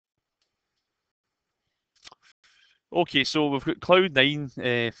Okay, so we've got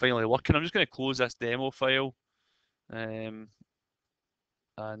Cloud9 finally working. I'm just going to close this demo file and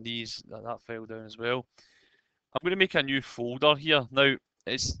that file down as well. I'm going to make a new folder here. Now,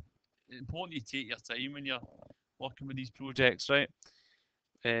 it's important you take your time when you're working with these projects, right?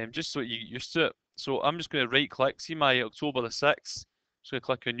 Just so you get used to it. So I'm just going to right click, see my October the 6th, just going to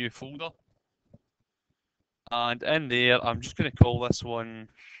click a new folder. And in there, I'm just going to call this one,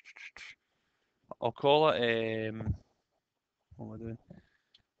 I'll call it, what am I doing?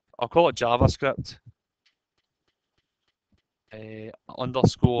 I'll call it JavaScript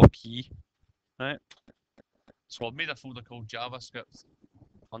underscore key, right? So I've made a folder called JavaScript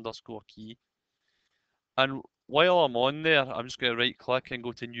underscore key. And while I'm on there, I'm just going to right click and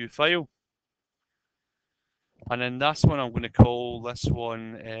go to new file. And then this one, I'm going to call this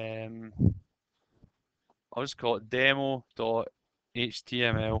one, I'll just call it demo.html.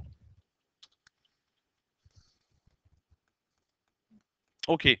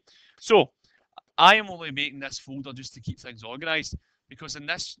 Okay, so I am only making this folder just to keep things organized because in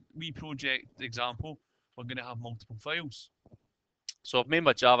this wee project example, we're going to have multiple files. So I've made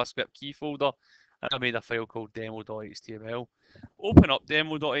my JavaScript key folder and I made a file called demo.html. Open up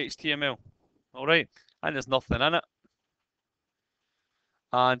demo.html, all right, and there's nothing in it.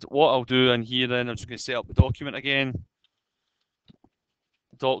 And what I'll do in here then, I'm just going to set up the document again.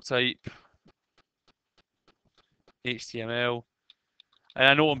 Doc type, HTML. And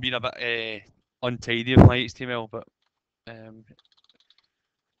I know I'm being a bit untidy with my HTML, but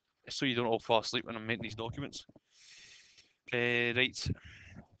so you don't all fall asleep when I'm making these documents. Right.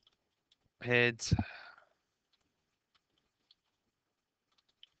 Head.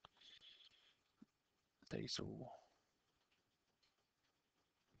 Title.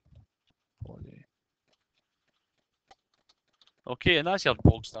 Body. Okay, and that's your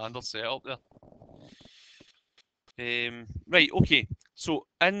bog standard setup there. Right, okay. So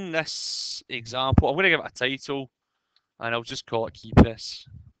in this example, I'm going to give it a title, and I'll just call it keypress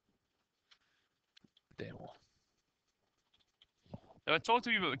demo. Now I talked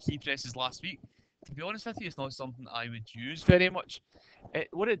to you about keypresses last week. To be honest with you, it's not something I would use very much.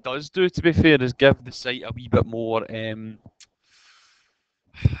 What it does do, to be fair, is give the site a wee bit more. It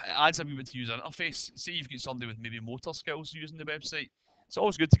adds a wee bit to user interface. Say you've got somebody with maybe motor skills using the website. It's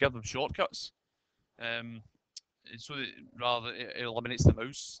always good to give them shortcuts. So that rather it eliminates the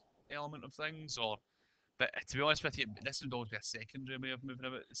mouse element of things. But to be honest with you, this would always be a secondary way of moving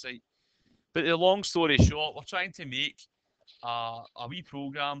about the site. But the long story short, we're trying to make a wee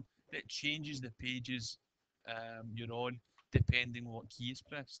program that changes the pages you're on depending on what key is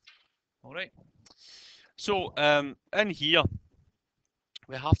pressed. All right. So in here,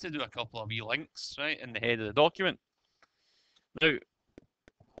 we have to do a couple of wee links, right, in the head of the document. Now, you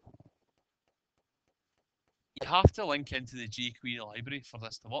have to link into the jQuery library for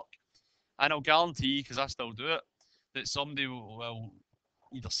this to work. And I'll guarantee, because I still do it, that somebody will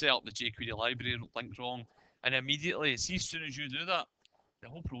either set up the jQuery library link wrong, and immediately, see, as soon as you do that, the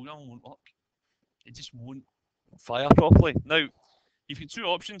whole program won't work. It just won't fire properly. Now, you've got two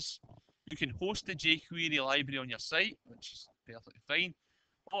options. You can host the jQuery library on your site, which is perfectly fine,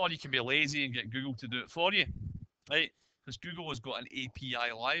 or you can be lazy and get Google to do it for you, right? Because Google has got an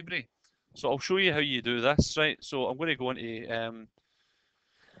API library. So I'll show you how you do this, right? So I'm going to go into, I'm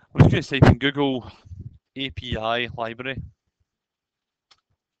just going to type in Google API library.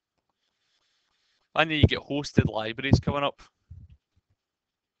 And then you get hosted libraries coming up.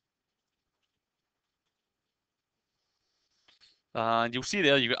 And you'll see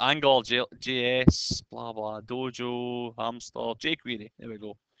there, you've got Angular, JS, blah, blah, Dojo, Hamster, jQuery. There we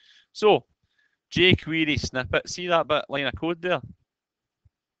go. So, jQuery snippet. See that bit line of code there?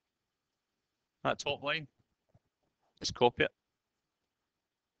 That top line? Just copy it.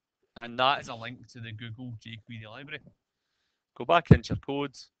 And that is a link to the Google jQuery library. Go back into your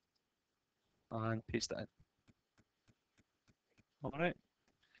code and paste it in. All right.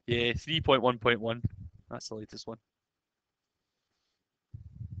 Yeah, 3.1.1. That's the latest one.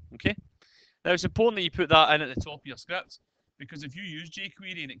 Okay. Now it's important that you put that in at the top of your script, because if you use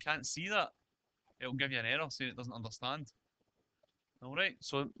jQuery and it can't see that, it'll give you an error saying it doesn't understand. All right.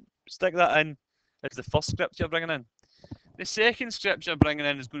 So stick that in as the first script you're bringing in. The second script you're bringing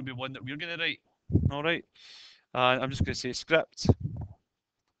in is going to be one that we're going to write. All right. And I'm just going to say script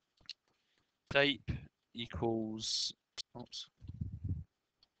type equals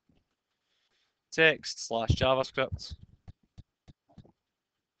text slash JavaScript.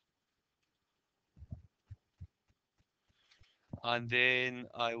 And then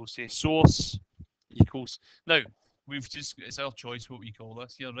I will say source equals. Now, it's our choice what we call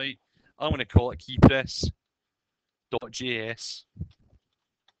this here, right? I'm going to call it keypress keypress.js.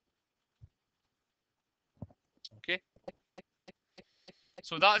 Okay.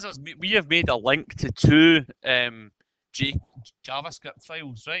 So that is us. We have made a link to two JavaScript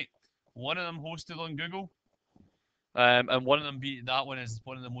files, right? One of them hosted on Google, and one of them that one is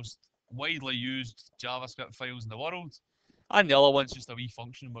one of the most widely used JavaScript files in the world, and the other one's just a wee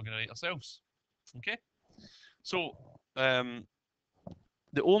function we're going to write ourselves. Okay. So the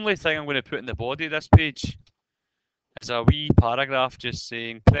only thing I'm going to put in the body of this page is a wee paragraph just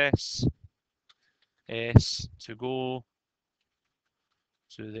saying press S to go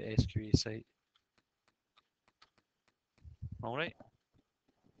to the SQA site. Alright.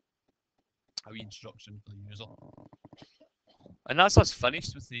 A wee instruction for the user. And that's us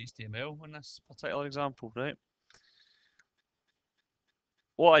finished with the HTML in this particular example, right?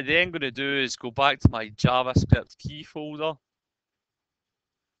 What I'm then going to do is go back to my JavaScript key folder,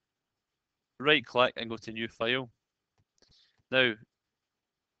 right click and go to new file. Now,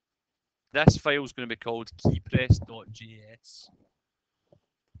 this file is going to be called keypress.js.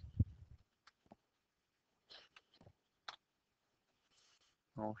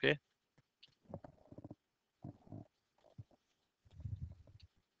 Okay.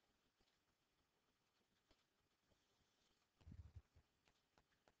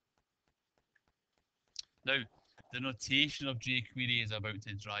 Now, the notation of jQuery is about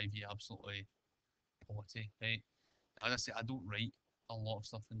to drive you absolutely potty, right? As I say, I don't write a lot of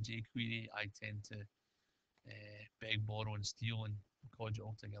stuff in jQuery. I tend to beg, borrow, and steal and codge it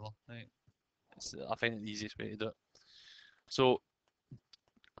all together, right? I find it the easiest way to do it. So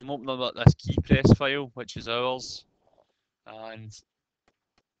I'm opening up this keypress file, which is ours, and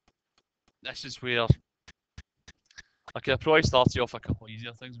this is where I could have probably started off a couple of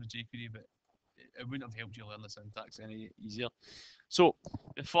easier things with jQuery, but it wouldn't have helped you learn the syntax any easier. So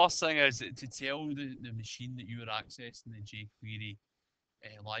the first thing is to tell the machine that you are accessing the jQuery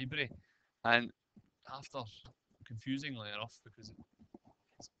library, and after confusingly enough, because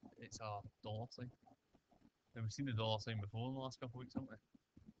it's a dollar sign. Now we've seen the dollar sign before in the last couple of weeks, haven't we?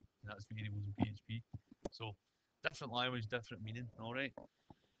 And that's variables in PHP. So different language, different meaning, alright.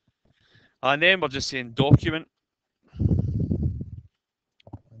 And then we're just saying document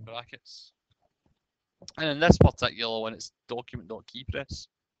in brackets. And in this particular one, it's document.keypress.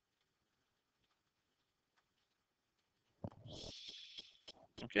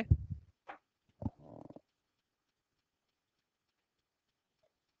 Okay.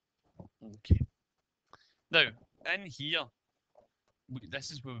 Okay. Now, in here,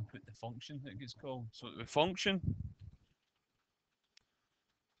 this is where we put the function that gets called. So the function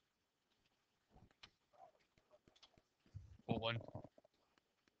one.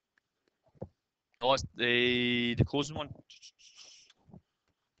 Oh, it's the closing one.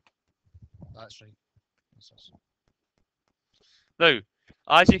 That's right. Now,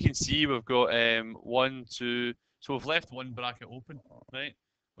 as you can see, we've got 1, 2. So we've left one bracket open, right?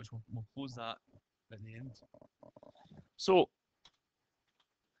 Which we'll close that at the end. So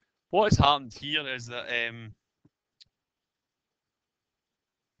what has happened here is that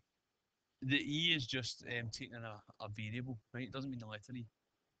the E is just taking a variable, right? It doesn't mean the letter E.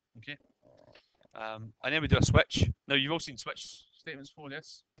 Okay. And then we do a switch. Now you've all seen switch statements for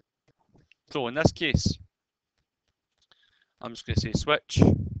this. So in this case, I'm just going to say switch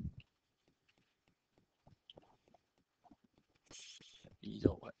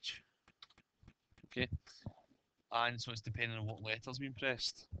E.which. Okay. And so it's depending on what letter's been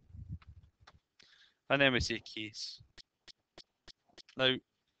pressed. And then we say case. Now,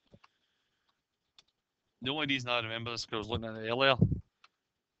 the only reason I remember this is because I was looking at it earlier.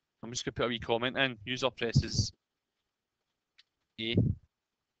 I'm just going to put a wee comment in. User presses A.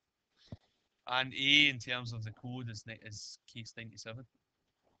 And A in terms of the code is case 97.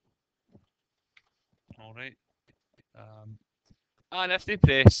 Alright. And if they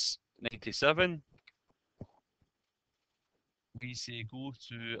press 97, we say go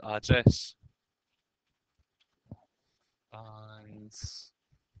to address. And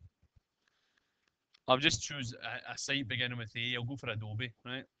I'll just choose a site beginning with A. I'll go for Adobe,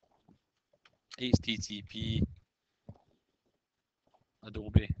 right? http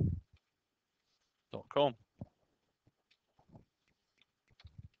adobe.com.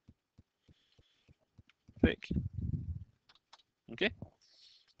 Click. Okay.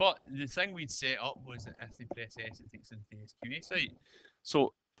 But the thing we'd set up was that if they press S, it takes into the SQA site.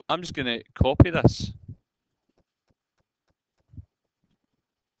 So I'm just going to copy this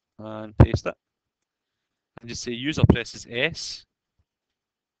and paste it. And just say user presses S,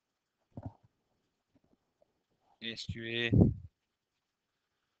 SQA.org,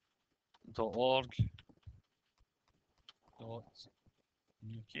 dot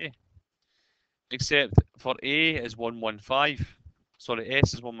UK. Except for A is 115. Sorry,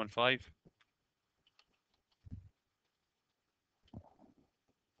 S is 115.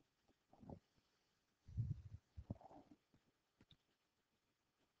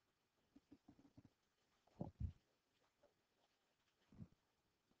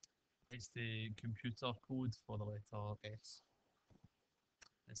 It's the computer code for the letter S.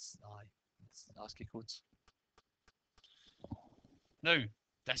 It's ASCII codes. Now,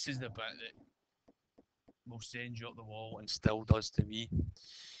 this is the bit that will send you up the wall and still does to me.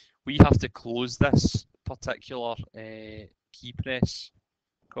 We have to close this particular key press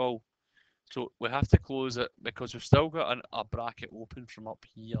call. So we have to close it because we've still got a bracket open from up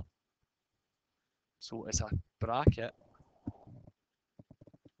here. So it's a bracket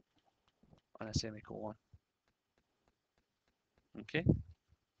and a semicolon. Okay.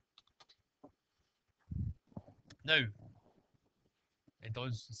 Now, it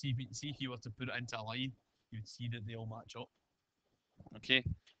does, see if you were to put it into a line, you'd see that they all match up. Okay,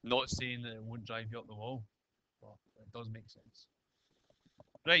 not saying that it won't drive you up the wall, but it does make sense.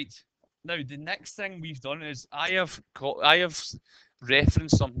 Right, now the next thing we've done is I have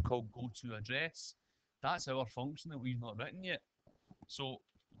referenced something called go to address. That's our function that we've not written yet. So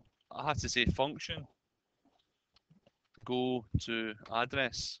I have to say function go to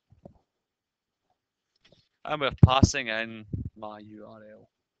address. And we're passing in my URL.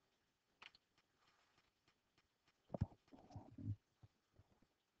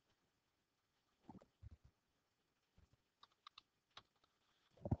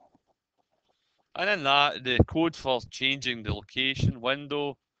 And in that, the code for changing the location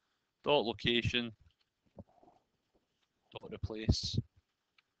window dot location dot replace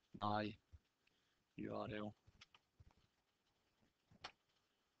my URL.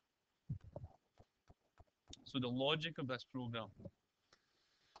 So the logic of this program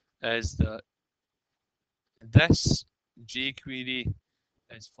is that this jQuery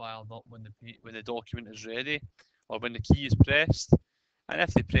is fired up when the document is ready or when the key is pressed. And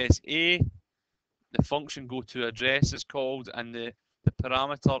if they press A, the function go to address is called and the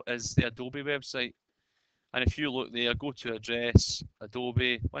parameter is the Adobe website. And if you look there, go to address,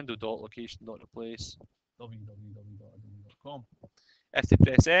 Adobe, window.location.replace, www.adobe.com. If they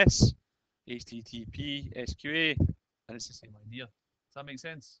press S, HTTP, SQA, and it's the same idea. Does that make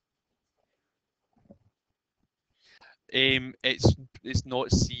sense? It's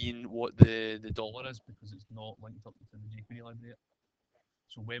not seeing what the dollar is because it's not linked up to the jQuery library yet.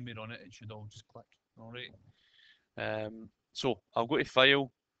 So when we run it, it should all just click. All right. So I'll go to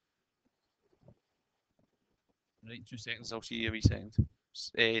File. Right, 2 seconds. I'll see you a wee second.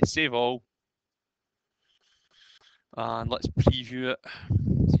 Save all, and let's preview it.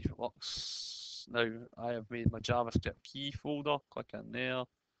 See if it works. Now I have made my JavaScript key folder. Click in there.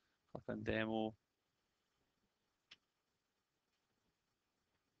 Click on demo.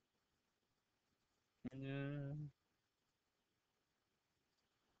 Yeah.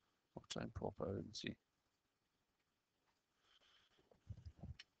 I'll try and pop it out and see.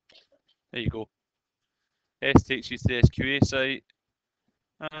 There you go. S takes you to the SQA site,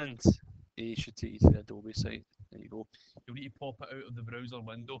 and A should take you to the Adobe site. There you go. You'll need to pop it out of the browser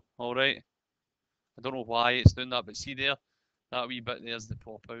window. All right. I don't know why it's doing that, but see there, that wee bit there's the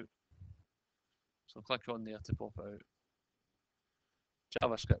pop out. So click on there to pop it out.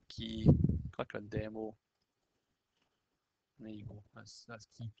 JavaScript key. Click on demo. And there you go. That's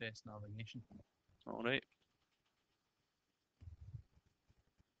key press navigation. All right.